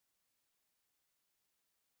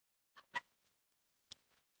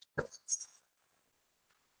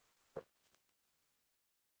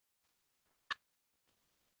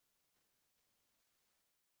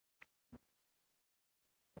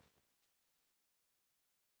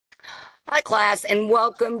Hi, class, and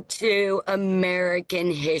welcome to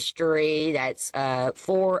American History. That's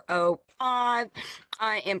 405.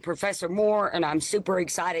 I am Professor Moore, and I'm super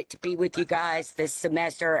excited to be with you guys this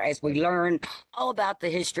semester as we learn all about the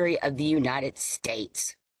history of the United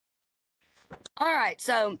States. All right,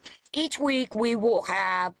 so each week we will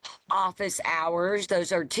have office hours.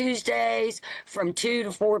 Those are Tuesdays from 2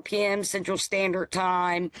 to 4 p.m. Central Standard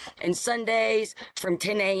Time, and Sundays from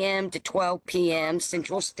 10 a.m. to 12 p.m.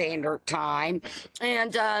 Central Standard Time.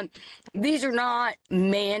 And these are not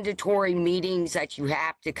mandatory meetings that you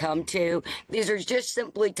have to come to. These are just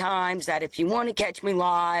simply times that if you want to catch me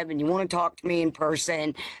live and you want to talk to me in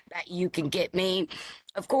person, that you can get me.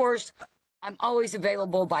 Of course, I'm always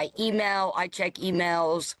available by email. I check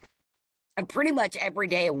emails pretty much every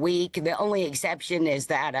day a week. The only exception is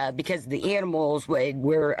that because the animals,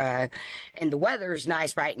 we're and the weather's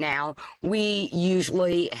nice right now, we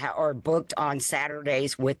usually are booked on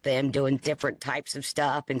Saturdays with them doing different types of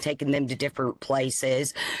stuff and taking them to different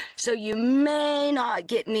places. So you may not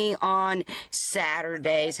get me on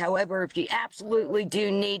Saturdays. However, if you absolutely do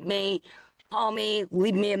need me, call me,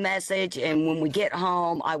 leave me a message, and when we get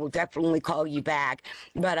home, I will definitely call you back.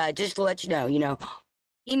 But just to let you know,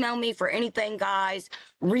 email me for anything, guys.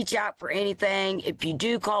 Reach out for anything. If you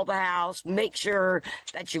do call the house, make sure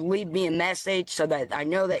that you leave me a message so that I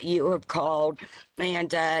know that you have called.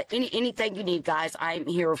 And anything you need, guys, I'm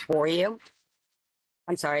here for you.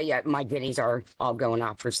 I'm sorry, yeah, my guineas are all going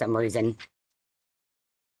off for some reason.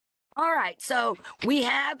 All right, so we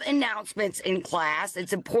have announcements in class.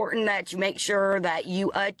 It's important that you make sure that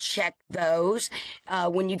you check those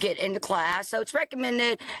when you get into class. So it's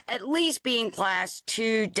recommended at least be in class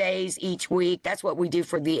 2 days each week. That's what we do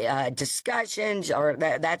for the discussions, or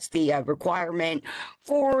that's the requirement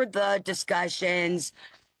for the discussions.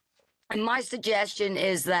 And my suggestion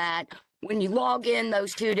is that when you log in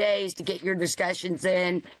those 2 days to get your discussions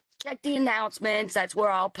in, check the announcements. That's where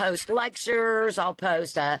I'll post lectures, I'll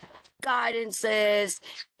post guidances,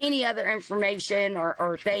 any other information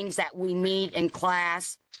or things that we need in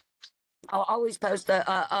class. I'll always post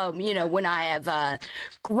when I have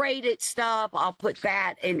graded stuff, I'll put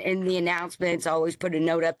that in the announcements. I always put a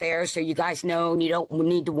note up there so you guys know and you don't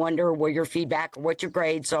need to wonder where your feedback or what your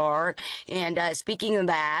grades are. And speaking of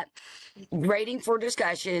that, grading for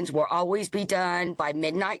discussions will always be done by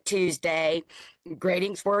midnight Tuesday.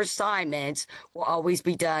 Gradings for assignments will always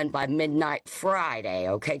be done by midnight Friday.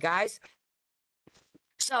 Okay, guys?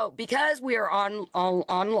 So, because we are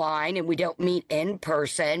online and we don't meet in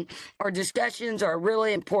person, our discussions are a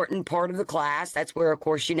really important part of the class. That's where, of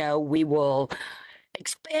course, we will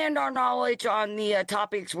expand our knowledge on the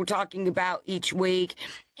topics we're talking about each week.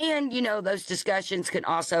 And, those discussions can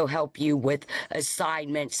also help you with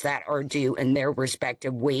assignments that are due in their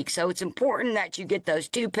respective weeks. So it's important that you get those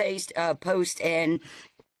two posts in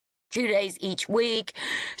 2 days each week.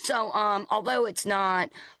 So, although it's not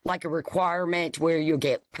like a requirement where you'll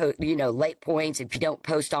get, late points if you don't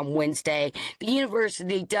post on Wednesday, the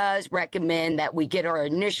university does recommend that we get our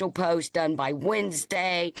initial post done by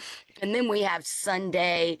Wednesday. And then we have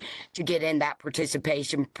Sunday to get in that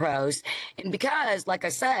participation post. And because, like I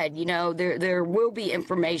said, there will be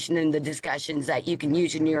information in the discussions that you can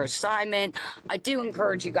use in your assignment. I do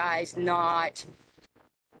encourage you guys not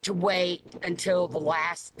to wait until the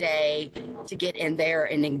last day to get in there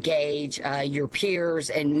and engage your peers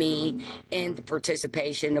and me in the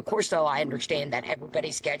participation. Of course, though, I understand that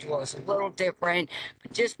everybody's schedule is a little different,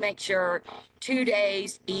 but just make sure 2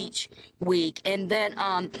 days each week. And then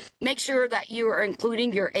make sure that you are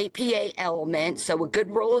including your APA element. So a good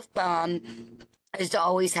rule of thumb is to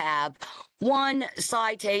always have one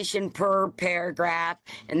citation per paragraph,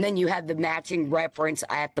 and then you have the matching reference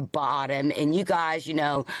at the bottom. And you guys,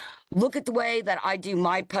 look at the way that I do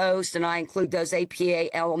my posts, and I include those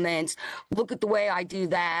APA elements. Look at the way I do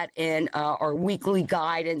that in our weekly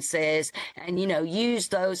guidances, and use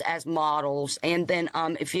those as models. And then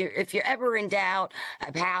if you're ever in doubt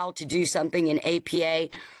of how to do something in APA,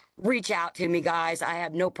 reach out to me, guys. I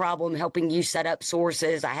have no problem helping you set up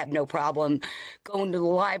sources. I have no problem going to the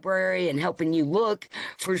library and helping you look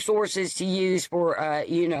for sources to use for,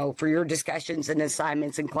 for your discussions and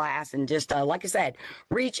assignments in class. And just, like I said,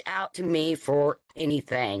 reach out to me for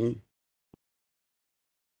anything.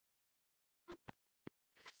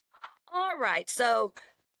 All right, so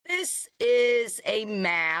this is a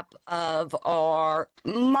map of our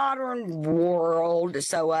modern world.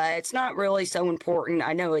 So it's not really so important.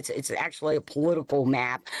 I know it's actually a political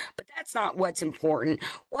map, but that's not what's important.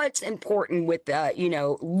 What's important with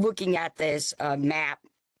looking at this map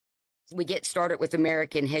we get started with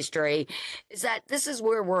American history is that this is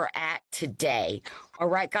where we're at today. All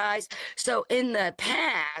right, guys. So in the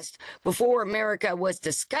past, before America was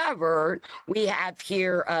discovered, we have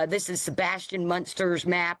here, this is Sebastian Munster's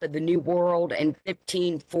map of the New World in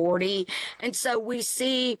 1540. And so we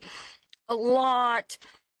see a lot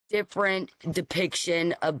different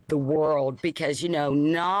depiction of the world because, you know,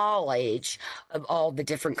 knowledge of all the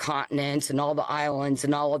different continents and all the islands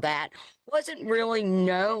and all of that wasn't really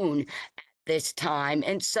known at this time.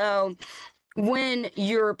 And so when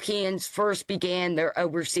Europeans first began their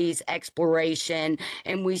overseas exploration,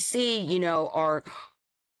 and we see, you know, our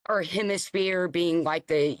hemisphere being like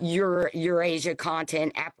the Eurasia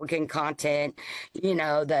continent, African continent, you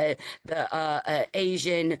know, the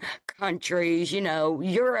Asian countries, you know,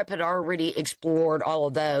 Europe had already explored all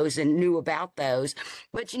of those and knew about those.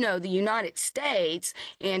 But, you know, the United States,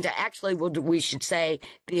 and actually, we should say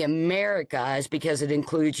the Americas, because it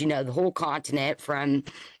includes, you know, the whole continent from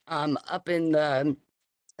up in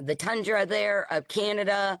the tundra there of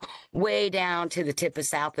Canada, way down to the tip of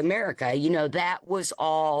South America. You know, that was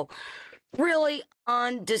all really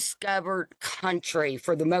undiscovered country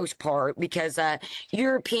for the most part because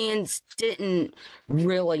Europeans didn't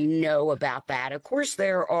really know about that. Of course,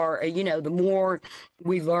 there are, you know, the more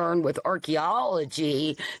we learn with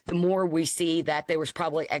archaeology, the more we see that there was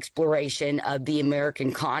probably exploration of the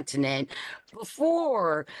American continent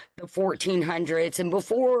before the 1400s and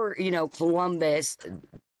before, you know, Columbus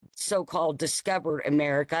so-called discovered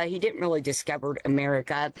America. He didn't really discover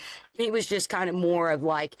America. He was just kind of more of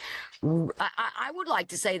like, I would like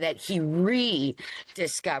to say that he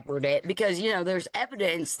rediscovered it because, you know, there's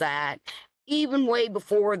evidence that even way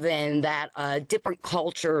before then that different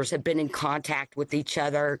cultures had been in contact with each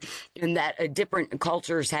other and that different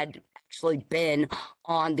cultures had actually been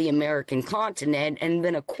on the American continent. And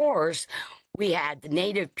then, of course, we had the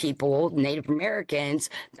native people, Native Americans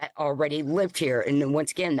that already lived here. And then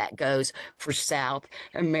once again, that goes for South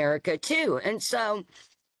America too. And so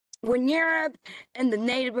when Europe and the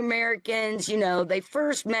Native Americans, you know, they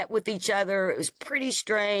first met with each other, it was pretty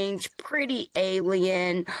strange, pretty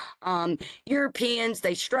alien. Europeans,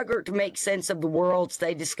 they struggled to make sense of the worlds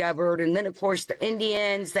they discovered. And then, of course, the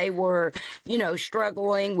Indians, they were, you know,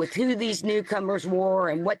 struggling with who these newcomers were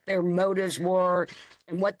and what their motives were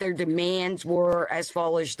and what their demands were as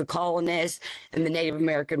far as the colonists and the Native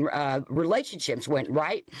American relationships went,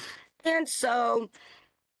 right? And so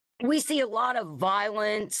we see a lot of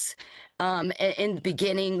violence in the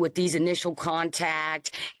beginning with these initial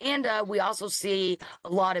contact. And we also see a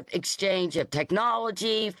lot of exchange of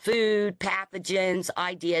technology, food, pathogens,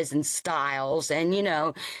 ideas, and styles. And, you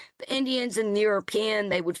know, the Indians and the European,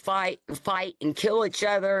 they would fight and kill each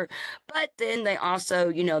other. But then they also,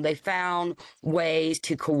 you know, they found ways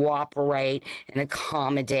to cooperate and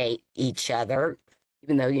accommodate each other.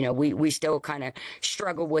 Even though, you know, we still kind of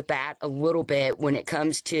struggle with that a little bit when it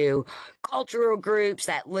comes to cultural groups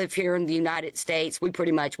that live here in the United States. We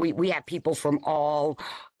pretty much, we have people from all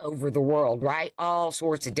over the world, right? All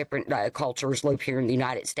sorts of different cultures live here in the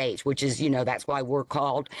United States, which is, you know, that's why we're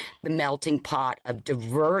called the melting pot of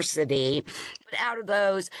diversity. But out of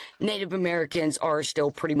those, Native Americans are still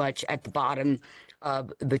pretty much at the bottom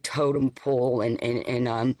of the totem pole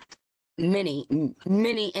and many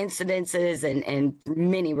incidences and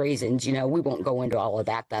many reasons. You know, we won't go into all of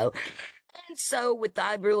that though. And so with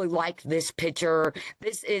I really like this picture.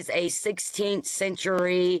 This is a 16th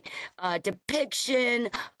century depiction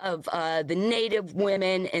of the native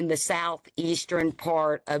women in the southeastern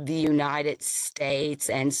part of the United States.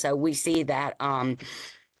 And so we see that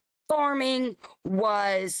farming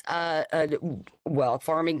was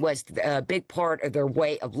farming was a big part of their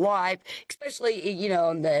way of life, especially, you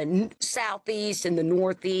know, in the southeast and the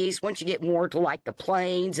northeast. Once you get more to like the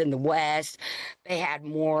plains and the west, they had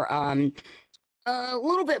more a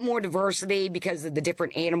little bit more diversity because of the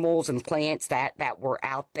different animals and plants that were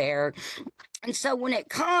out there. And so when it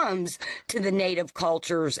comes to the native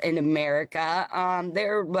cultures in America,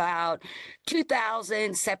 there are about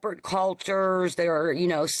 2,000 separate cultures. There are, you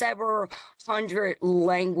know, several hundred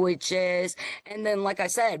languages. And then, like I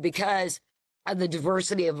said, because of the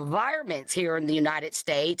diversity of environments here in the United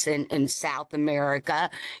States and in South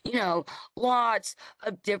America, you know, lots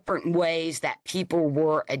of different ways that people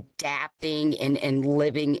were adapting and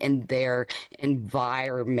living in their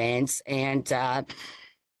environments. And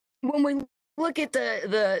when we look at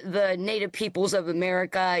the native peoples of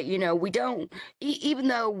America, you know, we don't, even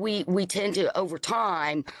though we tend to, over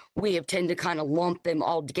time, we have tend to kind of lump them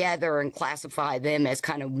all together and classify them as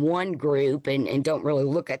kind of one group and don't really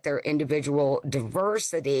look at their individual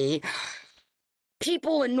diversity.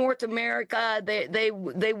 people in North America, they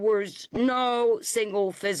was no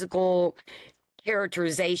single physical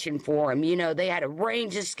characterization for them. You know, they had a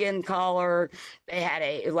range of skin color. They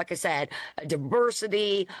had like I said, a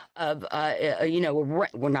diversity of, well,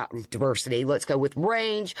 not diversity. Let's go with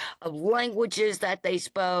range of languages that they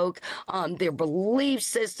spoke. Their belief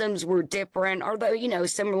systems were different, although,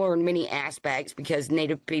 similar in many aspects because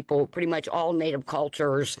Native people, pretty much all Native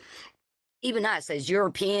cultures, even us as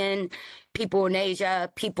European people in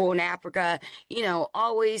Asia, people in Africa,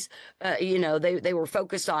 always, they were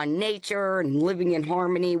focused on nature and living in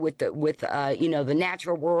harmony with the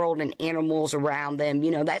natural world and animals around them.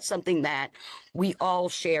 That's something that we all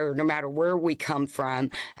share no matter where we come from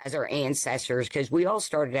as our ancestors, because we all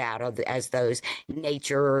started out as those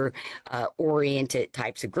nature oriented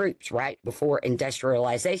types of groups, right? Before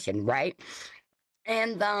industrialization, right?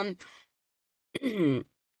 And,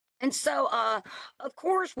 And so, of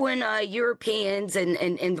course, when Europeans in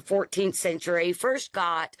the 14th century first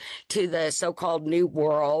got to the so-called New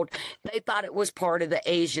World, they thought it was part of the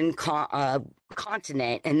Asian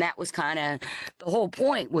continent, and that was kind of the whole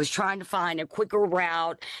point, was trying to find a quicker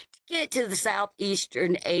route to get to the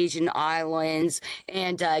Southeastern Asian islands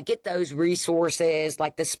and get those resources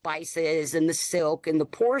like the spices and the silk and the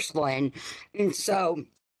porcelain. And so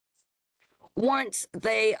once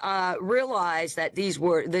they realized that this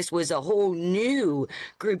was a whole new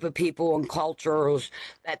group of people and cultures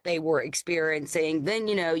that they were experiencing, then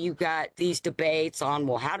you got these debates on,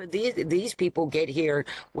 well, how did these people get here?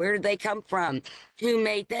 Where did they come from? Who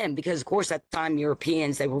made them? Because of course at the time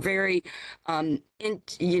Europeans, they were very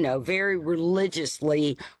very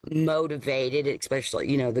religiously motivated,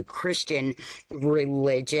 especially the Christian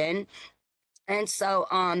religion. And so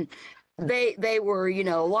they were,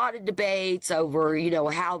 a lot of debates over,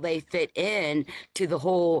 how they fit in to the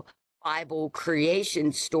whole Bible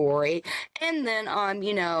creation story. And then at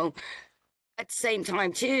the same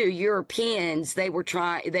time too, Europeans, they would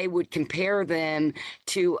compare them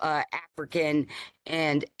to African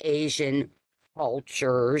and Asian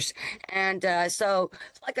cultures. And so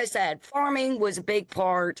like I said, farming was a big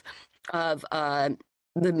part of the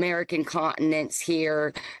American continents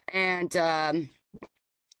here. And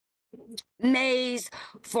maize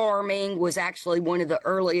farming was actually one of the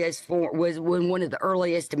earliest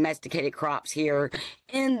domesticated crops here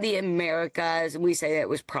in the Americas. And we say that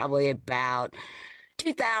was probably about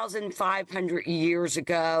 2,500 years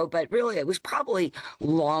ago, but really it was probably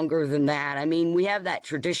longer than that. I mean, we have that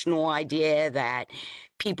traditional idea that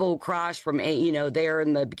people crossed from, there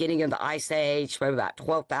in the beginning of the Ice Age, from about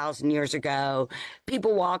 12,000 years ago.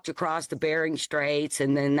 People walked across the Bering Straits,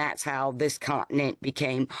 and then that's how this continent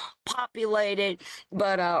became populated.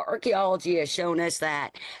 But archaeology has shown us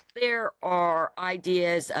that there are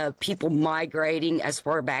ideas of people migrating as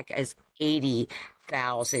far back as 80,000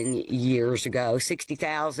 years ago,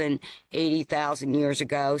 60,000, 80,000 years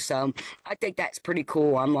ago. So I think that's pretty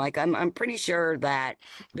cool. I'm pretty sure that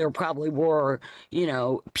there probably were,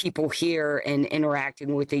 people here and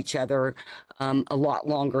interacting with each other a lot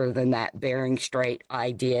longer than that Bering Strait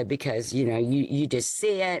idea, because, you just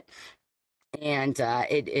see it, and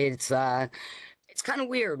it's kind of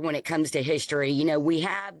weird when it comes to history. We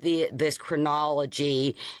have this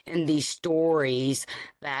chronology and these stories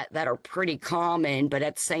that are pretty common, but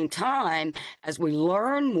at the same time, as we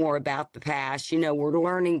learn more about the past, we're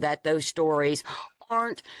learning that those stories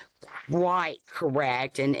aren't quite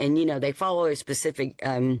correct, and they follow a specific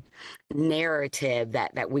narrative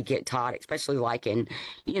that we get taught, especially like in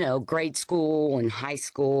grade school and high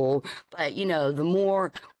school. But the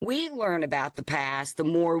more we learn about the past, the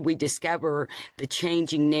more we discover the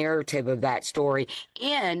changing narrative of that story,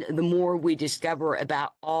 and the more we discover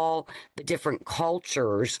about all the different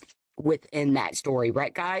cultures within that story,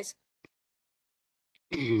 right, guys?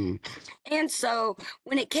 And so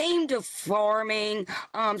when it came to farming,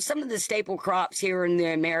 some of the staple crops here in the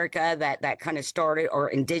America that kind of started, or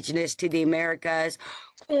indigenous to the Americas: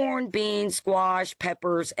 corn, beans, squash,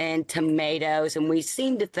 peppers, and tomatoes. And we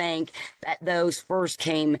seem to think that those first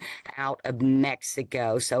came out of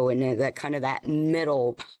Mexico. So in that kind of that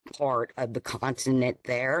middle part of the continent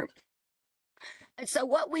there. And so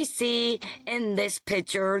what we see in this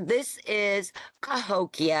picture, this is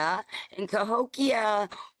Cahokia, and Cahokia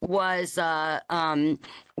was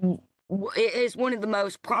is one of the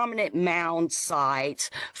most prominent mound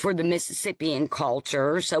sites for the Mississippian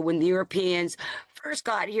culture. So when the Europeans first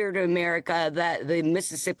got here to America, that the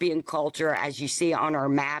Mississippian culture, as you see on our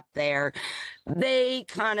map there, they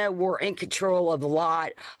kind of were in control of a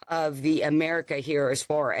lot of the America here, as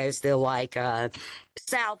far as the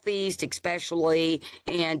southeast, especially,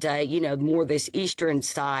 and more this eastern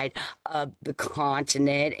side of the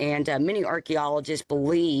continent. And many archaeologists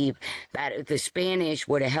believe that if the Spanish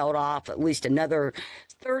would have held off at least another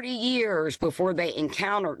 30 years before they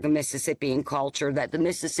encountered the Mississippian culture, that the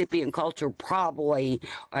Mississippian culture probably,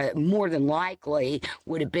 more than likely,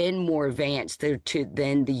 would have been more advanced than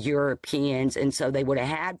the Europeans. And so they would have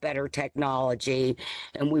had better technology,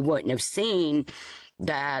 and we wouldn't have seen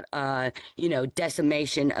that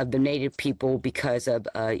decimation of the native people because of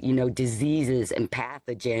diseases and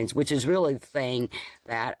pathogens, which is really the thing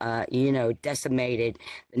that decimated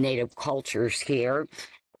the native cultures here.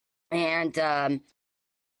 And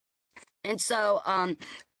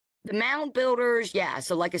the mound builders, yeah.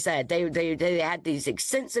 So, like I said, they had these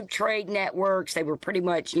extensive trade networks. They were pretty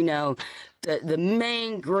much, the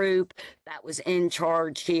main group that was in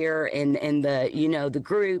charge here, and the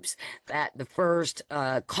groups that the first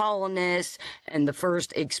colonists and the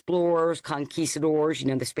first explorers, conquistadors,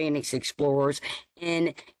 the Spanish explorers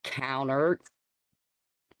encountered.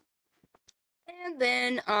 And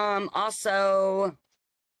then also.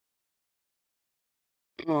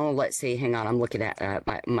 Oh, let's see. Hang on. I'm looking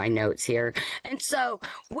at my notes here. And so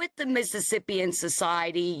with the Mississippian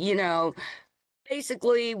Society,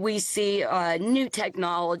 basically we see new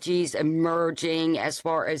technologies emerging as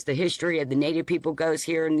far as the history of the native people goes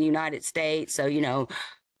here in the United States. So,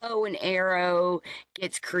 bow and arrow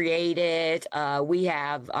gets created. We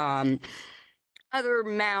have other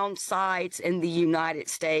mound sites in the United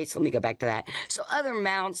States. Let me go back to that. So other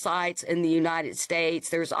mound sites in the United States.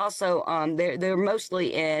 There's also, they're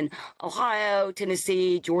mostly in Ohio,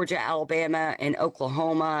 Tennessee, Georgia, Alabama, and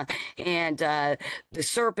Oklahoma. And the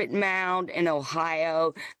Serpent Mound in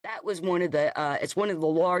Ohio, that was it's one of the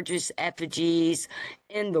largest effigies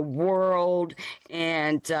in the world.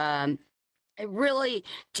 And it really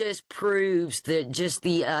just proves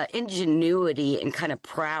the ingenuity and kind of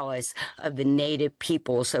prowess of the native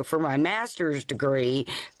people. So for my master's degree,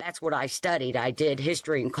 that's what I studied. I did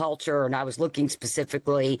history and culture, and I was looking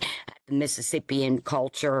specifically at the Mississippian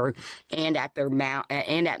culture and at their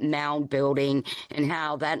mound building, and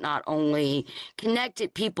how that not only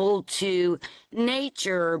connected people to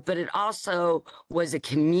nature, but it also was a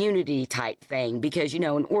community type thing, because in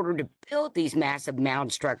order to build these massive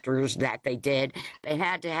mound structures that they did, they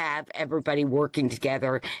had to have everybody working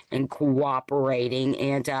together and cooperating.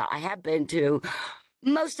 And I have been to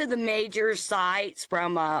most of the major sites,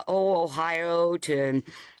 from Ohio to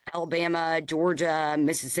Alabama, Georgia,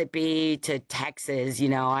 Mississippi to Texas.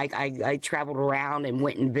 I traveled around and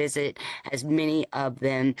went and visit as many of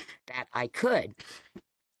them that I could.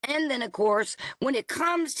 And then, of course, when it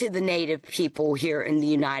comes to the native people here in the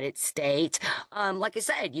United States, like I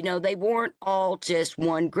said, they weren't all just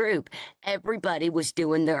one group. Everybody was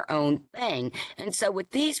doing their own thing. And so with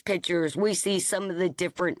these pictures, we see some of the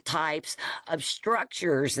different types of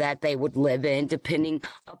structures that they would live in depending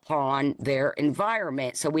upon their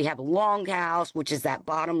environment. So we have a longhouse, which is that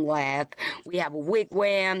bottom left. We have a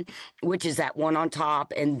wigwam, which is that one on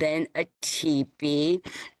top, and then a teepee.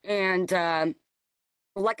 And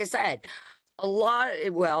like I said,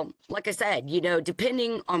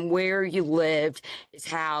 depending on where you lived is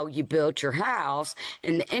how you built your house.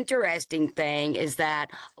 And the interesting thing is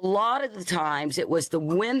that a lot of the times it was the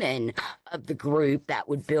women of the group that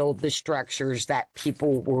would build the structures that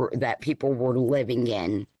people were living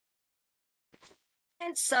in.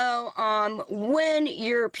 And so, when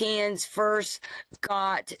Europeans first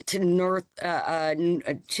got to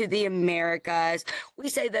to the Americas, we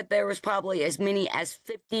say that there was probably as many as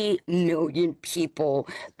 50 million people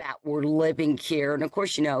that were living here. And of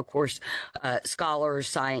course, scholars,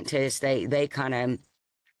 scientists, they kind of,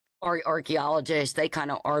 archaeologists, they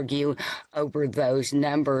kind of argue over those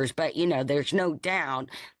numbers. But, there's no doubt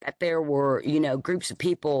that there were, groups of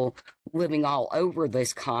people living all over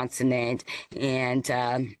this continent. And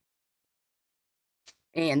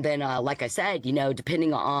then, like I said,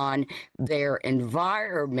 depending on their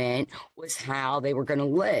environment was how they were going to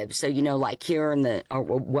live. So, like here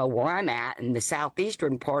where I'm at in the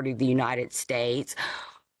southeastern part of the United States,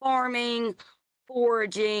 farming,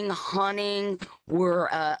 foraging, hunting were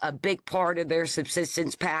a big part of their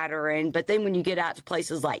subsistence pattern. But then when you get out to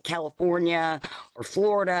places like California or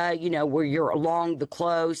Florida, where you're along the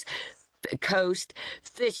coast,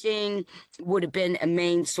 fishing would have been a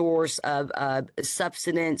main source of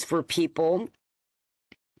subsistence for people.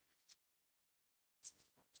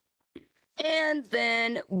 And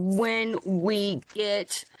then when we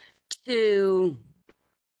get to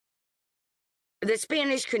the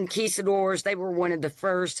Spanish conquistadors, they were one of the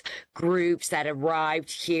first groups that arrived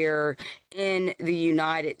here in the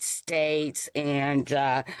United States, and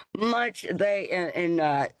much they in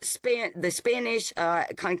the Spanish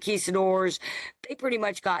conquistadors, they pretty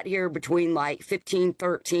much got here between like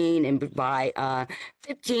 1513 and by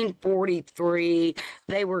 1543,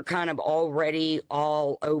 they were kind of already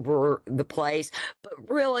all over the place, but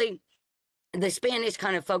really the Spanish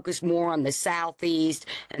kind of focused more on the southeast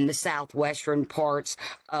and the southwestern parts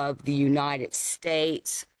of the United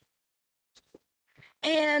States.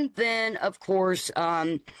 And then, of course,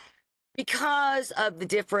 because of the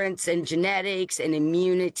difference in genetics and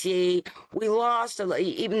immunity, we lost,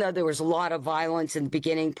 even though there was a lot of violence in the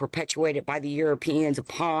beginning perpetuated by the Europeans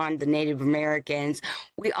upon the Native Americans,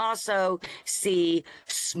 we also see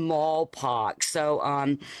smallpox.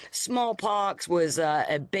 So smallpox was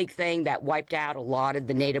a big thing that wiped out a lot of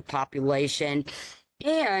the Native population.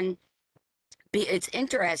 And it's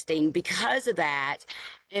interesting because of that,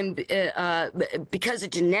 and because of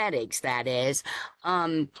genetics, that is,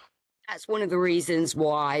 that's one of the reasons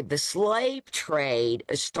why the slave trade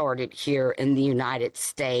started here in the United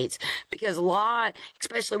States, because a lot,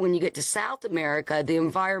 especially when you get to South America, the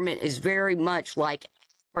environment is very much like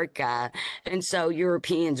Africa. And so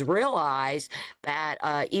Europeans realized that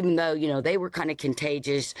even though, they were kind of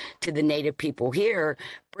contagious to the native people here,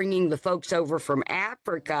 bringing the folks over from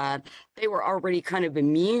Africa, they were already kind of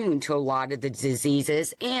immune to a lot of the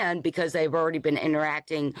diseases. And because they've already been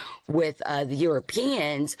interacting with the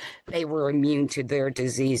Europeans, they were immune to their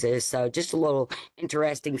diseases. So just a little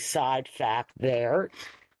interesting side fact there.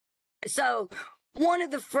 So one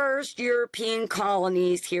of the first European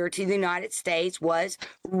colonies here to the United States was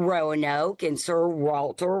Roanoke and Sir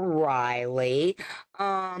Walter Raleigh.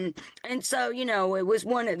 And so, it was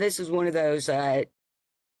this was one of those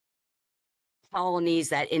colonies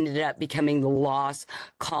that ended up becoming the lost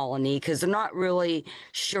colony, because they're not really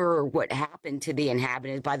sure what happened to the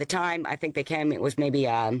inhabitants. By the time I think they came, it was maybe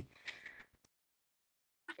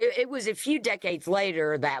it was a few decades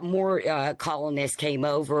later that more colonists came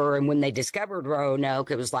over, and when they discovered Roanoke,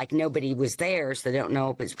 it was like nobody was there, so they don't know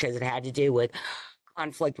if it's because it had to do with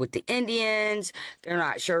conflict with the Indians. They're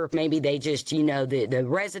not sure if maybe they just, the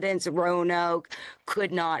residents of Roanoke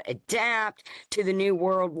could not adapt to the new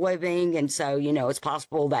world living. And so, it's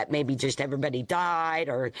possible that maybe just everybody died,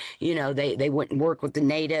 or, they wouldn't work with the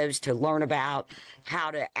natives to learn about how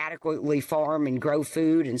to adequately farm and grow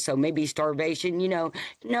food. And so maybe starvation,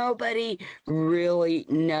 nobody really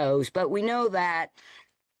knows. But we know that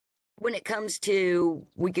when it comes to,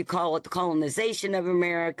 we could call it the colonization of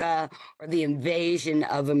America or the invasion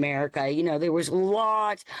of America, there was a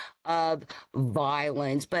lot of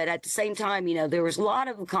violence, but at the same time, there was a lot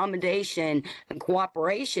of accommodation and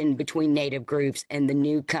cooperation between native groups and the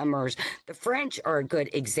newcomers. The French are a good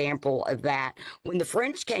example of that. When the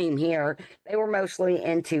French came here, they were mostly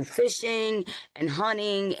into fishing and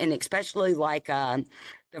hunting, and especially like the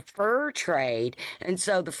fur trade. And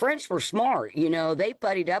so the French were smart, they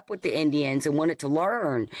buddied up with the Indians and wanted to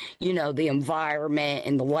learn, the environment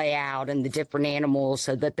and the layout and the different animals,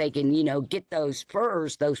 so that they can, get those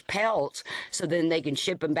furs, those pelts, so then they can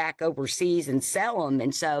ship them back overseas and sell them.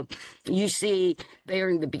 And so you see there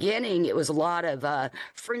in the beginning, it was a lot of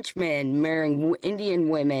Frenchmen marrying Indian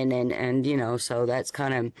women, and so that's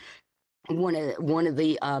kind of one of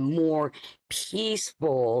the more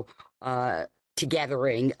peaceful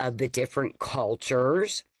togethering of the different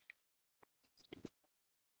cultures.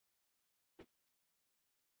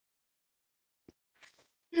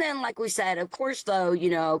 And then, like we said, of course,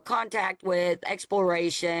 though, contact with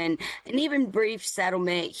exploration and even brief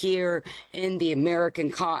settlement here in the American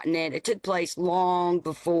continent. It took place long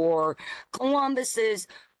before Columbus's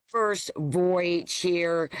first voyage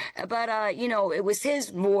here, but it was his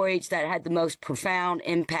voyage that had the most profound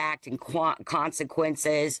impact and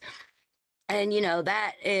consequences. And,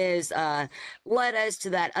 that is led us to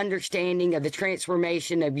that understanding of the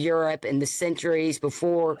transformation of Europe in the centuries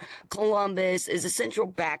before Columbus is essential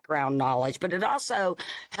background knowledge. But it also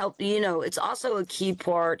helped, it's also a key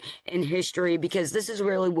part in history, because this is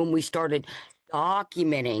really when we started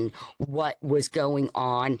documenting what was going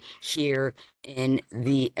on here in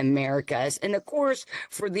the Americas. And of course,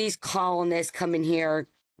 for these colonists coming here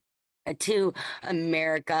to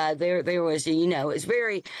America, there was, it's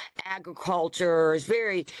very agriculture, it's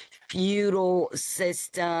very feudal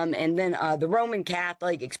system. And then the Roman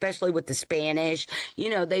Catholic, especially with the Spanish,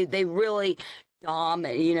 they really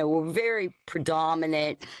were very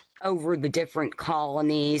predominant over the different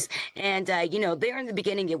colonies. And, there in the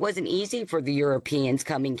beginning, it wasn't easy for the Europeans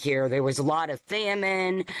coming here. There was a lot of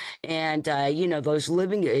famine and, those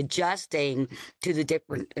living, adjusting to the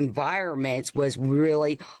different environments was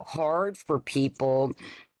really hard for people.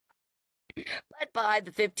 But by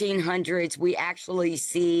the 1500s, we actually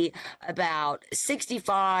see about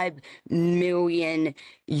 65 million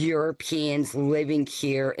Europeans living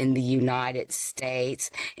here in the United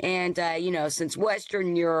States. And, since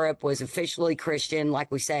Western Europe was officially Christian,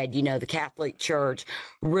 like we said, the Catholic Church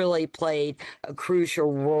really played a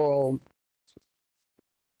crucial role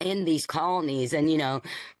in these colonies. And,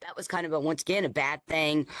 that was kind of once again, a bad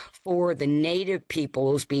thing for the native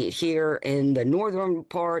peoples, be it here in the northern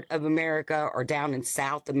part of America or down in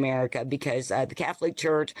South America, because the Catholic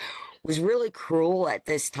Church was really cruel at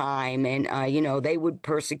this time. And, they would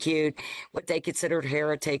persecute what they considered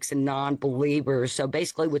heretics and non-believers. So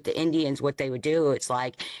basically with the Indians, what they would do, it's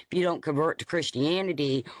like, if you don't convert to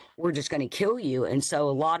Christianity, we're just going to kill you. And so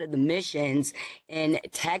a lot of the missions in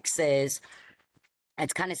Texas,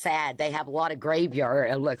 it's kind of sad. They have a lot of graveyard,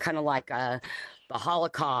 kind of like the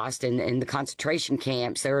Holocaust and the concentration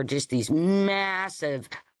camps. There are just these massive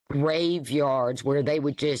graveyards where they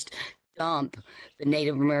would just dump the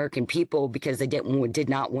Native American people because they did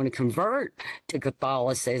not want to convert to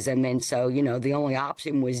Catholicism. And so, the only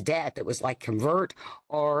option was death. It was like convert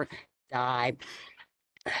or die.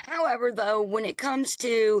 However, though, when it comes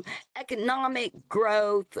to economic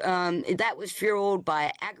growth, that was fueled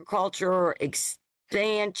by agriculture,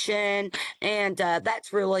 expansion, and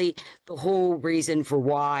that's really the whole reason for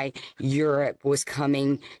why Europe was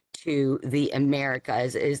coming to the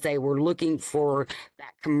Americas, is they were looking for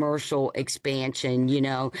that commercial expansion.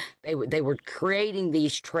 They were creating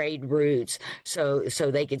these trade routes so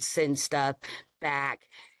they could send stuff back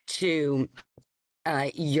to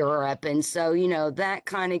Europe. And so, that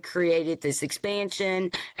kind of created this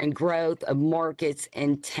expansion and growth of markets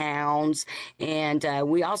and towns. And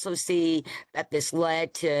we also see that this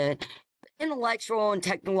led to intellectual and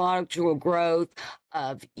technological growth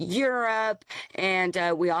of Europe. And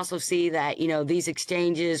we also see that, these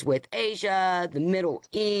exchanges with Asia, the Middle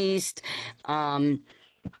East,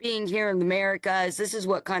 being here in the Americas, this is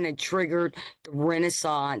what kind of triggered the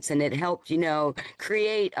Renaissance, and it helped,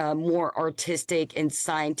 create a more artistic and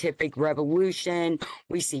scientific revolution.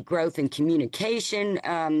 We see growth in communication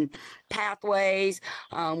pathways.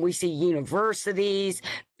 We see universities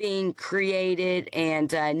being created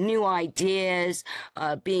and new ideas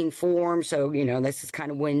being formed. So, this is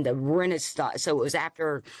kind of when the Renaissance, so it was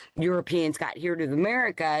after Europeans got here to the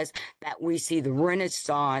Americas that we see the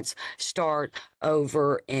Renaissance start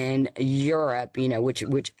over in Europe,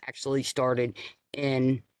 which actually started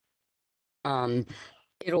in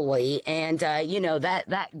Italy. And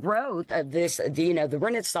that growth of this, the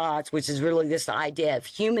Renaissance, which is really this idea of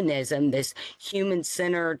humanism, this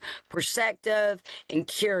human-centered perspective and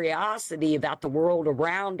curiosity about the world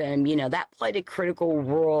around them, that played a critical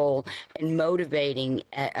role in motivating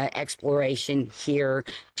exploration here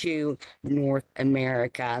to North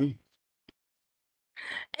America.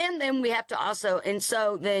 And then we have to also, and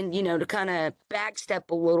so then, to kind of backstep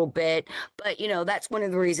a little bit, but, that's one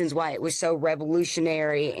of the reasons why it was so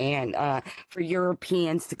revolutionary and for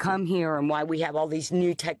Europeans to come here, and why we have all these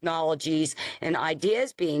new technologies and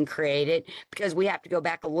ideas being created, because we have to go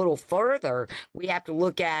back a little further. We have to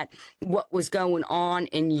look at what was going on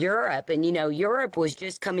in Europe. And, Europe was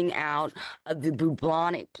just coming out of the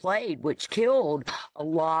bubonic plague, which killed a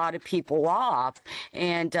lot of people off.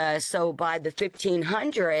 And so by the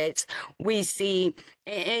 1500s, we see,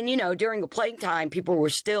 and during the plague time, people were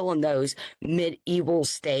still in those medieval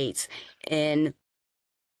states in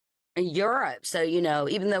Europe. So,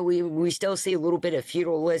 even though we still see a little bit of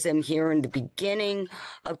feudalism here in the beginning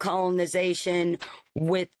of colonization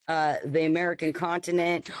with the American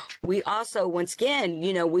continent, we also, once again,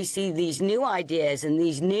 we see these new ideas and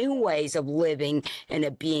these new ways of living and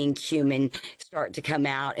of being human start to come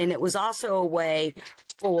out. And it was also a way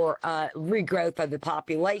for regrowth of the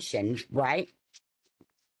population, right?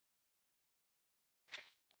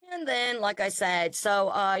 And then, like I said,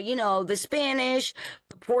 so, the Spanish,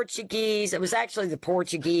 the Portuguese, it was actually the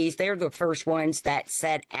Portuguese. They're the first ones that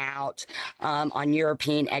set out on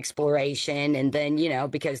European exploration. And then,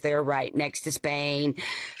 because they're right next to Spain,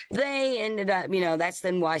 they ended up, that's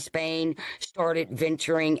then why Spain started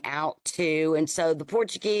venturing out too. And so the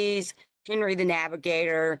Portuguese, Henry the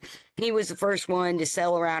Navigator, he was the first one to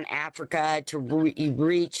sail around Africa to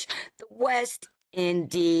reach the West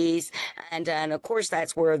Indies, and of course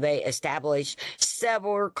that's where they established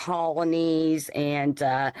several colonies, and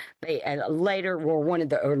they later were one of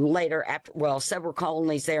the, or later after, well, several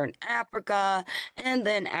colonies there in Africa, and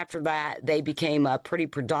then after that they became pretty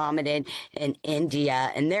predominant in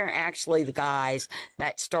India, and they're actually the guys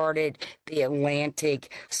that started the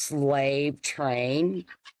Atlantic slave trade.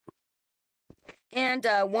 And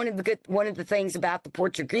one of the things about the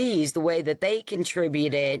Portuguese, the way that they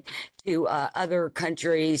contributed to other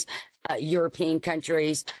countries, European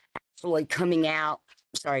countries, actually coming out.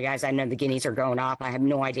 Sorry, guys, I know the guineas are going off. I have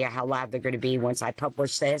no idea how loud they're going to be once I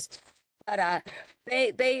publish this. But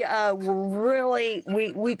they were really,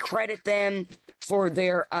 we credit them for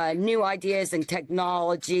their new ideas and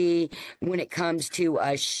technology when it comes to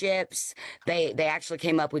ships. They actually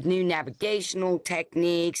came up with new navigational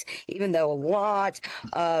techniques, even though a lot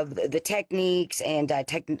of the techniques and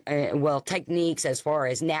techniques as far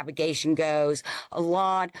as navigation goes, a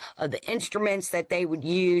lot of the instruments that they would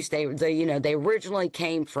use, they originally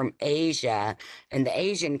came from Asia and the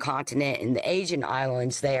Asian continent and the Asian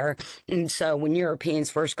islands there. And so when Europeans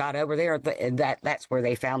first got over there, that's where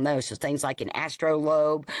they found those. So things like an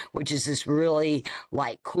astrolabe, which is this really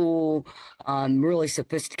like cool, really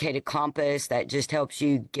sophisticated compass that just helps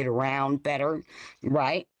you get around better,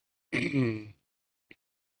 right?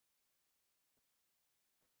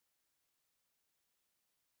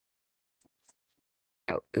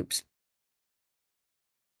 Oh, oops.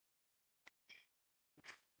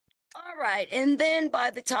 All right. And then by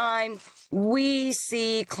the time we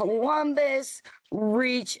see Columbus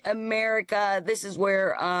reach America, this is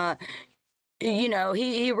where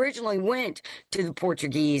he originally went to the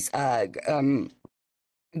Portuguese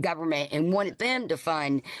government and wanted them to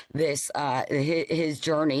fund this his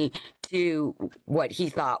journey to what he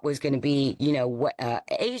thought was going to be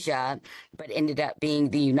Asia, but ended up being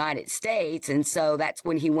the United States. And so that's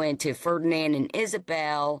when he went to Ferdinand and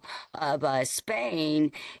Isabel of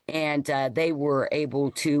Spain, and they were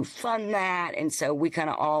able to fund that. And so we kind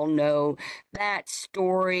of all know that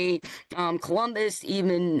story. Columbus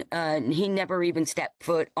even he never even stepped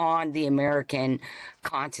foot on the American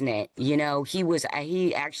continent. He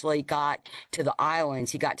actually got to the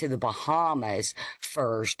islands. He got to the Bahamas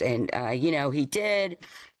first, and he did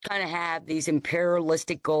kind of have these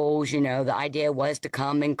imperialistic goals. The idea was to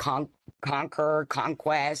come and conquest,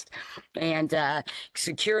 and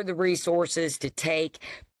secure the resources to take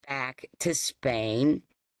back to Spain.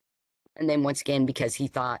 And then once again, because he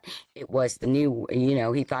thought it was the new,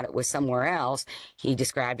 he thought it was somewhere else, he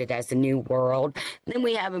described it as the New World. And then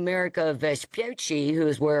we have America Vespucci, who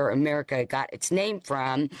is where America got its name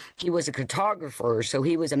from. He was a cartographer, so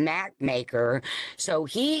he was a map maker. So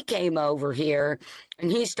he came over here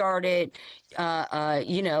and he started,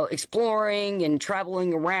 exploring and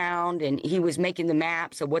traveling around, and he was making the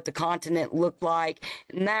maps of what the continent looked like.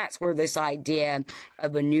 And that's where this idea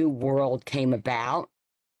of a new world came about.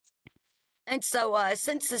 And so,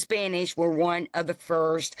 since the Spanish were one of the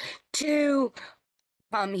first to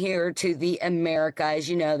come here to the Americas,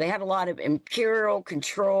 they had a lot of imperial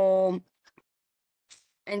control.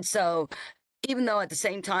 And so, even though at the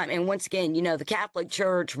same time, and once again, the Catholic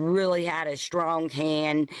Church really had a strong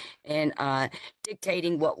hand in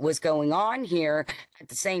dictating what was going on here, at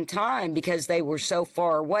the same time, because they were so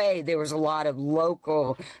far away, there was a lot of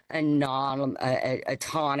local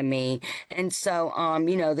autonomy. And so,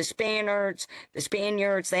 the Spaniards,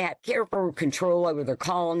 they had careful control over their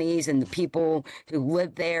colonies and the people who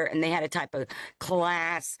lived there, and they had a type of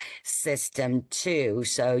class system too.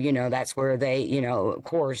 So, that's where they, of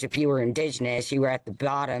course, if you were indigenous, you were at the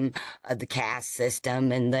bottom of the caste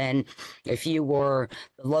system. And then if you were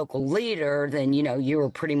the local leader, then, you were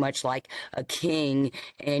pretty much like a king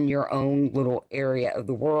in your own little area of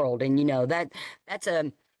the world. And, that's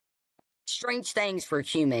a strange things for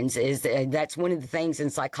humans, is that's one of the things in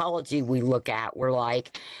psychology we look at. We're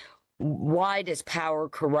like, why does power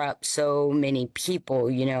corrupt so many people?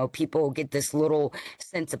 People get this little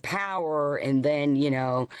sense of power, and then,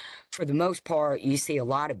 for the most part, you see a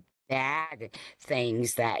lot of bad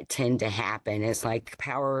things that tend to happen. It's like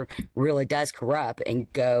power really does corrupt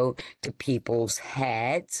and go to people's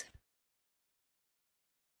heads.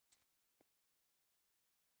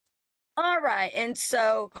 All right. And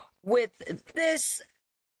so with this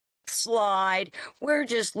slide, we're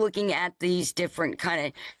just looking at these different kind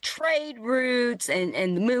of trade routes and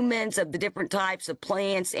the movements of the different types of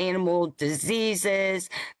plants, animal diseases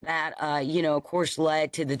that, of course,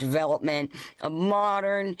 led to the development of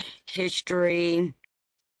modern history.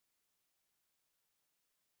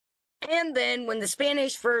 And then when the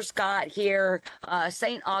Spanish first got here,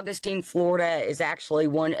 St. Augustine, Florida is actually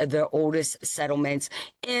one of the oldest settlements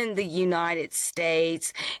in the United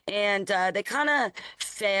States. And they kind of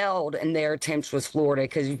failed in their attempts with Florida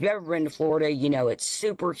because if you've ever been to Florida, you know it's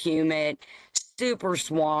super humid, super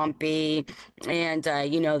swampy, and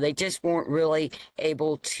they just weren't really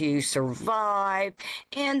able to survive.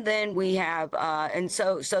 And then we have and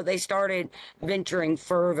so they started venturing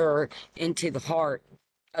further into the heart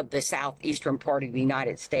of the southeastern part of the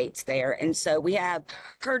United States there. And so we have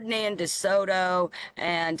Ferdinand de Soto,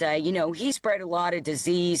 and he spread a lot of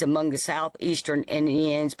disease among the southeastern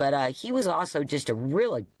Indians, but he was also just a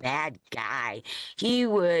really bad guy. He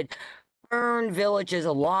would burn villages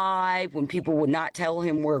alive when people would not tell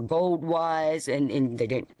him where gold was, and they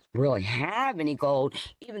didn't really have any gold,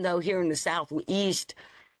 even though here in the southeast,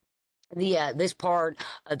 this part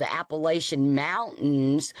of the Appalachian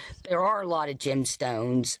Mountains, there are a lot of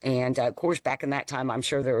gemstones, and of course, back in that time, I'm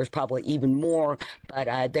sure there was probably even more.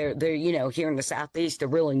 But they're here in the Southeast, they're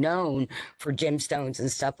really known for gemstones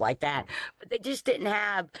and stuff like that. But they just didn't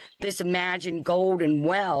have this imagined gold and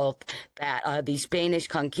wealth that the Spanish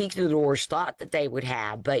conquistadors thought that they would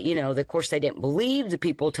have. But of course, they didn't believe the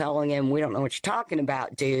people telling him, "We don't know what you're talking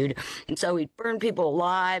about, dude." And so he'd burn people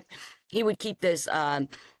alive. He would keep this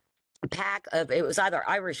pack of, it was either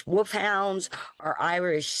Irish wolfhounds or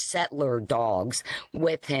Irish settler dogs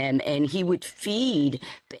with him, and he would feed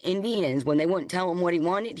the Indians when they wouldn't tell him what he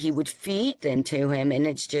wanted. He would feed them to him, and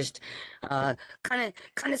it's just kind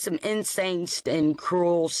of some insane and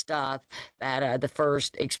cruel stuff that the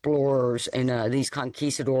first explorers and these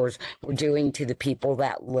conquistadors were doing to the people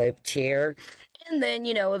that lived here. And then,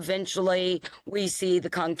 eventually we see the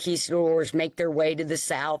conquistadors make their way to the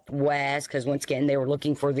Southwest because, once again, they were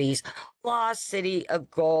looking for these lost city of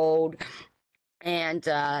gold. And,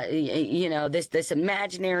 this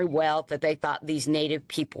imaginary wealth that they thought these native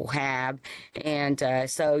people have. And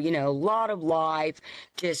so, a lot of life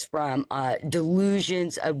just from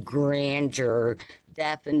delusions of grandeur,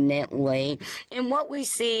 definitely. And what we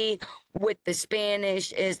see with the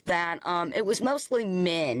Spanish is that it was mostly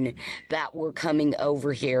men that were coming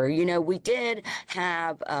over here. We did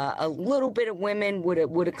have a little bit of women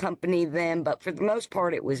would accompany them, but for the most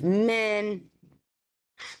part, it was men.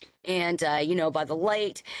 And, by the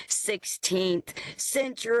late 16th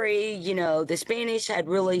century, the Spanish had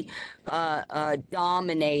really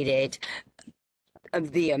dominated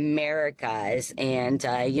of the Americas and,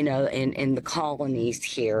 in the colonies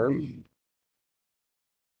here.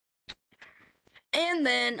 And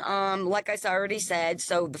then, like I already said,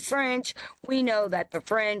 so the French, we know that the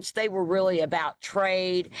French, they were really about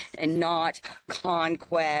trade and not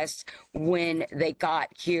conquest when they got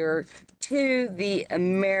here to the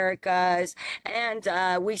Americas. And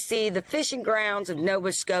we see the fishing grounds of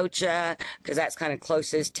Nova Scotia, because that's kind of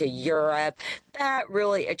closest to Europe. That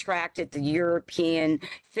really attracted the European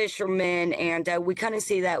fishermen, and we kind of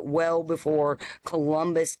see that well before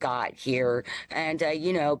Columbus got here. And,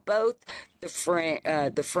 both the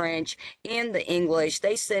French and the English,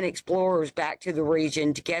 they sent explorers back to the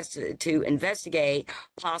region to investigate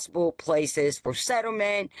possible places for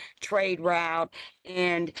settlement, trade route,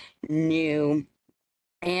 and new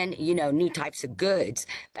types of goods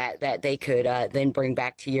that they could then bring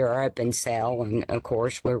back to Europe and sell. And of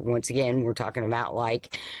course, we're talking about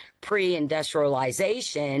like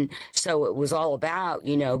pre-industrialization, so it was all about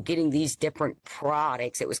getting these different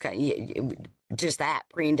products. It was kind of just that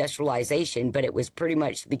pre-industrialization, but it was pretty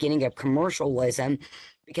much the beginning of commercialism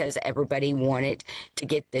because everybody wanted to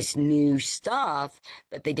get this new stuff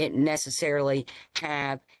that they didn't necessarily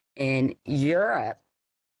have in Europe.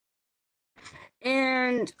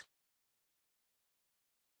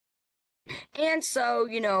 And so,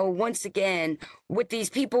 once again, with these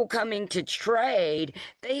people coming to trade,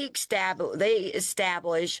 they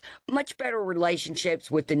establish much better relationships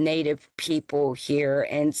with the native people here.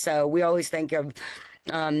 And so we always think of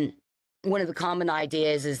one of the common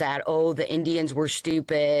ideas is that, oh, the Indians were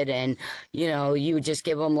stupid, and you would just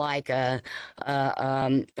give them like a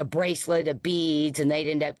bracelet of beads, and they'd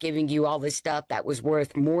end up giving you all this stuff that was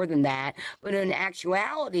worth more than that. But in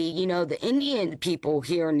actuality, the Indian people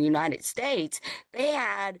here in the United States, they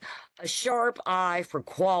had a sharp eye for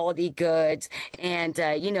quality goods, and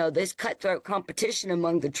this cutthroat competition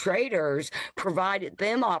among the traders provided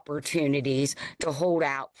them opportunities to hold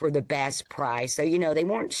out for the best price. So they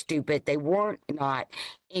weren't stupid, they weren't not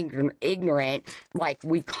ignorant like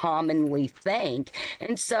we commonly think.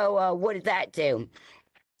 And so what did that do?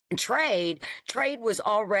 trade was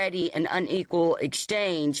already an unequal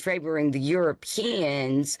exchange favoring the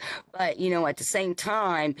Europeans, but at the same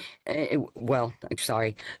time, well, I'm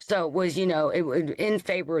sorry, so it was it was in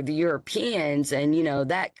favor of the Europeans, and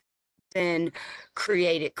that then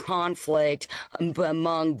created conflict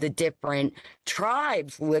among the different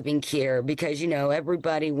tribes living here, because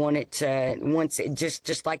everybody wants it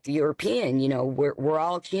just like the European. We're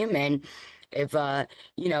all human. If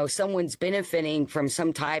someone's benefiting from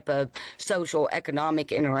some type of social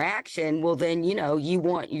economic interaction, well then you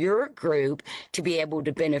want your group to be able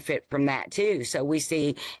to benefit from that too. So we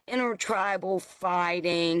see intertribal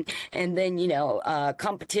fighting, and then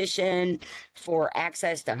competition for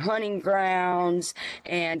access to hunting grounds,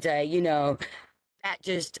 and that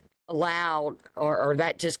just allowed, or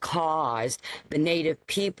that just caused the native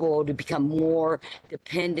people to become more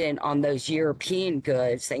dependent on those European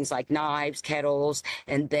goods, things like knives, kettles,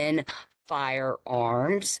 and then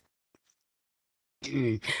firearms.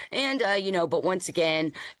 And but once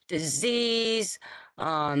again, disease,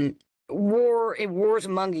 wars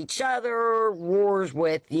among each other, wars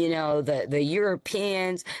with the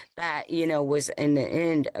Europeans, that was in the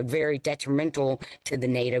end very detrimental to the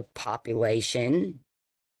native population.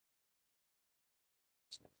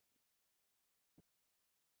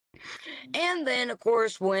 And then, of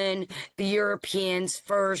course, when the Europeans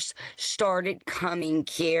first started coming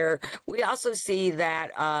here, we also see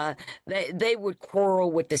that they would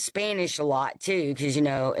quarrel with the Spanish a lot too, because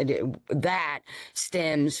that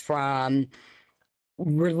stems from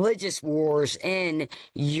religious wars in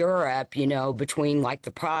Europe, between like the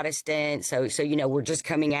Protestants. So we're just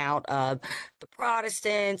coming out of the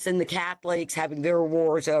Protestants and the Catholics having their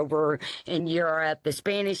wars over in Europe, the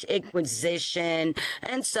Spanish Inquisition.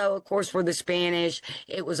 And so, of course, for the Spanish,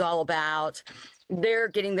 it was all about they're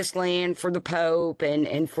getting this land for the Pope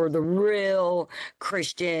and for the real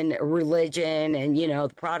Christian religion. And,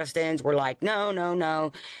 the Protestants were like, no, no,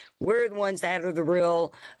 no. We're the ones that are the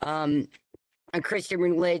real a Christian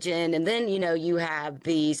religion. And then you have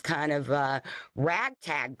these kind of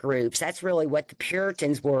ragtag groups. That's really what the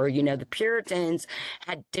Puritans were. The Puritans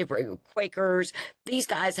had different Quakers. These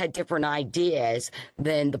guys had different ideas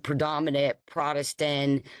than the predominant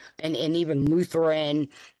Protestant and even Lutheran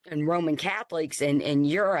and Roman Catholics in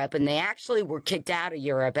Europe, and they actually were kicked out of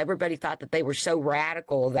Europe. Everybody thought that they were so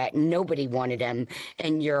radical that nobody wanted them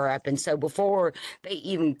in Europe. And so before they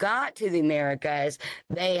even got to the Americas,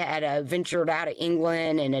 they had ventured out of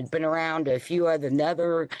England and had been around a few other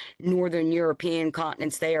northern European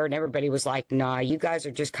continents there, and everybody was like, nah, you guys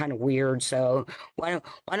are just kind of weird, so why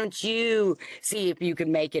don't you see if you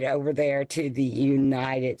can make it over there to the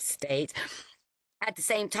United States? At the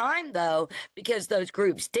same time, though, because those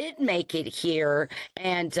groups did make it here,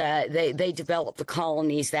 and they developed the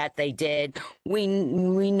colonies that they did, we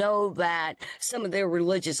know that some of their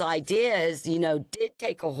religious ideas, did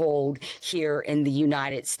take a hold here in the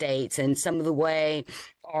United States, and some of the way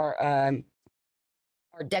our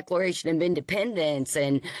Declaration of Independence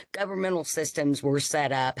and governmental systems were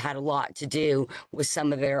set up had a lot to do with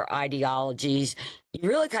some of their ideologies. You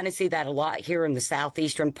really kind of see that a lot here in the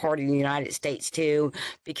southeastern part of the United States too,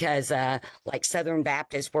 because like Southern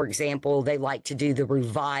Baptists, for example, they like to do the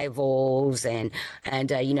revivals, and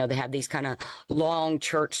they have these kind of long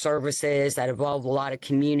church services that involve a lot of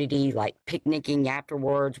community, like picnicking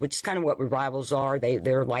afterwards, which is kind of what revivals are.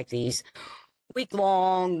 They're like these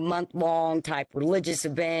week-long, month-long type religious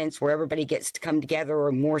events where everybody gets to come together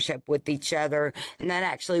and worship with each other. And that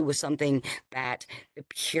actually was something that the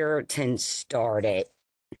Puritans started.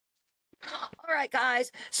 All right,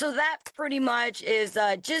 guys. So that pretty much is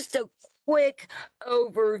just a quick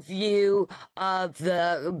overview of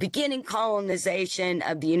the beginning colonization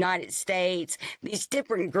of the United States, these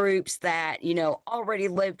different groups that, already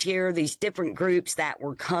lived here, these different groups that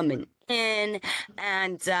were coming in,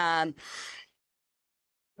 and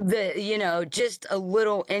just a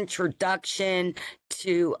little introduction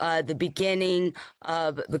to the beginning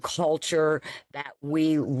of the culture that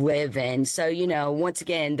we live in. So, once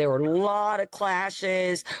again, there were a lot of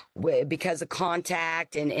clashes because of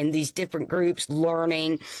contact and these different groups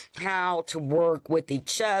learning how to work with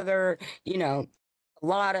each other, a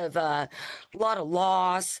lot of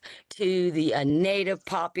loss to the native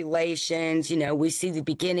populations. We see the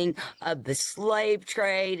beginning of the slave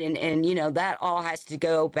trade, and that all has to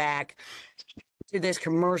go back to this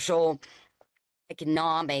commercial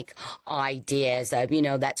economic ideas of,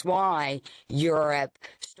 that's why Europe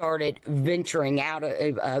started venturing out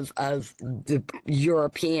of the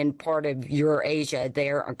European part of Eurasia,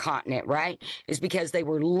 there, a continent, right? Is because they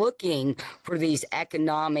were looking for these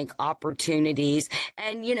economic opportunities.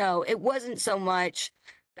 And, it wasn't so much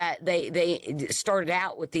that they started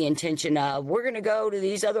out with the intention of, we're going to go to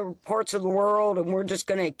these other parts of the world and we're just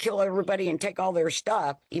going to kill everybody and take all their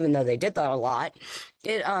stuff, even though they did that a lot.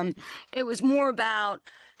 It was more about,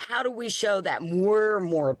 how do we show that we're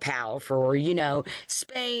more powerful? You know,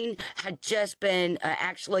 Spain had just been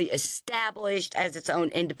actually established as its own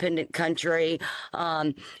independent country.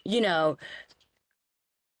 You know,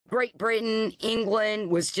 Great Britain,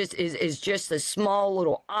 England is just a small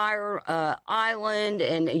little island,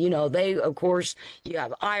 and you know, they, of course, you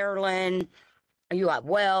have Ireland, you have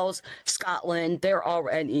Wales, Scotland. They're all,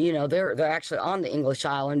 and you know, they're actually on the English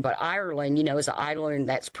island, but Ireland, you know, is an island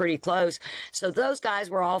that's pretty close. So those guys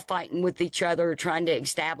were all fighting with each other, trying to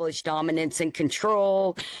establish dominance and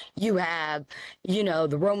control. You have, you know,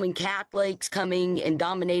 the Roman Catholics coming and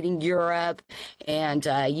dominating Europe, and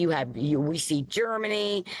we see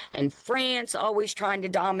Germany and France always trying to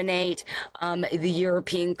dominate the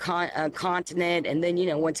European continent, and then, you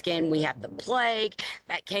know, once again we have the plague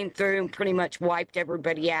that came through and pretty much wiped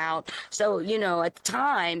everybody out. So, you know, at the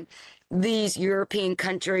time, these European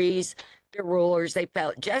countries, their rulers, they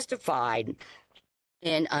felt justified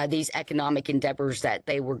in these economic endeavors that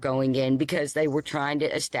they were going in, because they were trying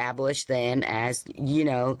to establish them as, you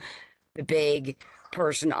know, the big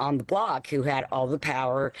person on the block who had all the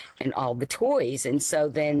power and all the toys. And so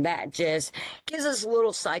then that just gives us a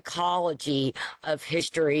little psychology of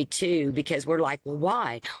history too, because we're like, well,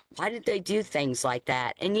 why did they do things like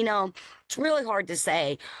that? And you know, it's really hard to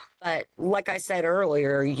say, but like I said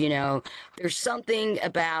earlier, you know, there's something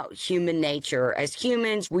about human nature. As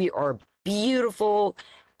humans, we are beautiful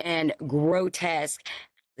and grotesque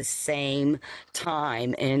the same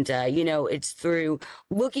time. And, you know, it's through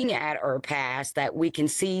looking at our past that we can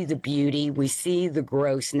see the beauty, we see the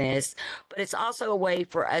grossness, but it's also a way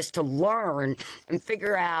for us to learn and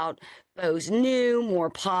figure out those new, more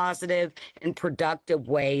positive and productive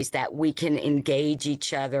ways that we can engage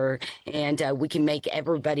each other, and we can make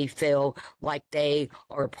everybody feel like they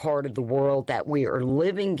are part of the world that we are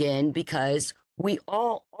living in, because we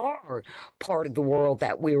all are part of the world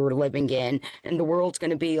that we were living in, and the world's going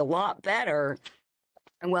to be a lot better.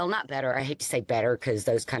 And well, not better. I hate to say better, because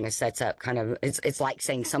those kind of sets up kind of, it's like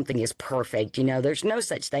saying something is perfect. You know, there's no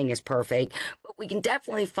such thing as perfect, but we can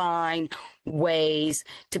definitely find ways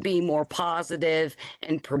to be more positive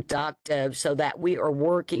and productive so that we are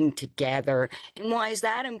working together. And why is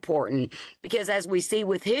that important? Because as we see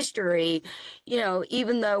with history, you know,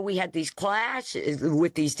 even though we had these clashes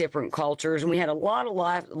with these different cultures, and we had a lot of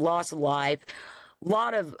loss of life, a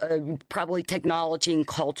lot of probably technology and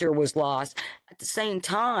culture was lost. At the same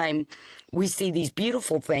time, we see these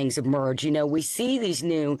beautiful things emerge. You know, we see these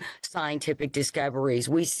new scientific discoveries.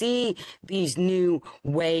 We see these new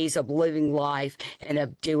ways of living life and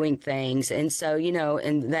of doing things. And so, you know,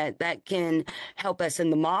 and that can help us in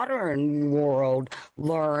the modern world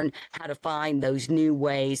learn how to find those new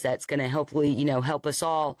ways that's going to hopefully, you know, help us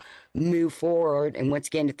all move forward. And once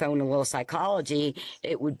again, to throw in a little psychology,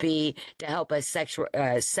 it would be to help us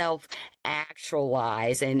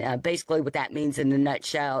self-actualize. And basically what that means in a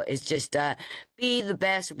nutshell is just be the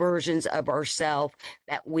best versions of ourselves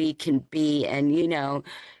that we can be, and, you know,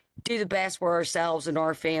 do the best for ourselves and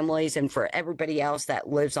our families and for everybody else that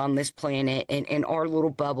lives on this planet and in our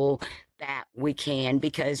little bubble that we can,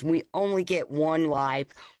 because we only get one life,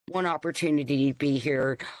 one opportunity to be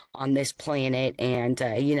here on this planet, and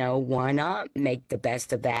you know, why not make the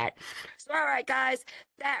best of that? So, all right, guys,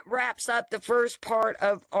 that wraps up the first part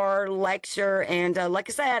of our lecture. And like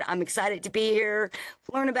I said, I'm excited to be here,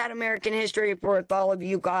 learn about American history with all of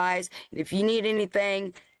you guys. And if you need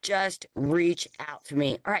anything, just reach out to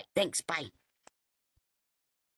me. All right, thanks. Bye.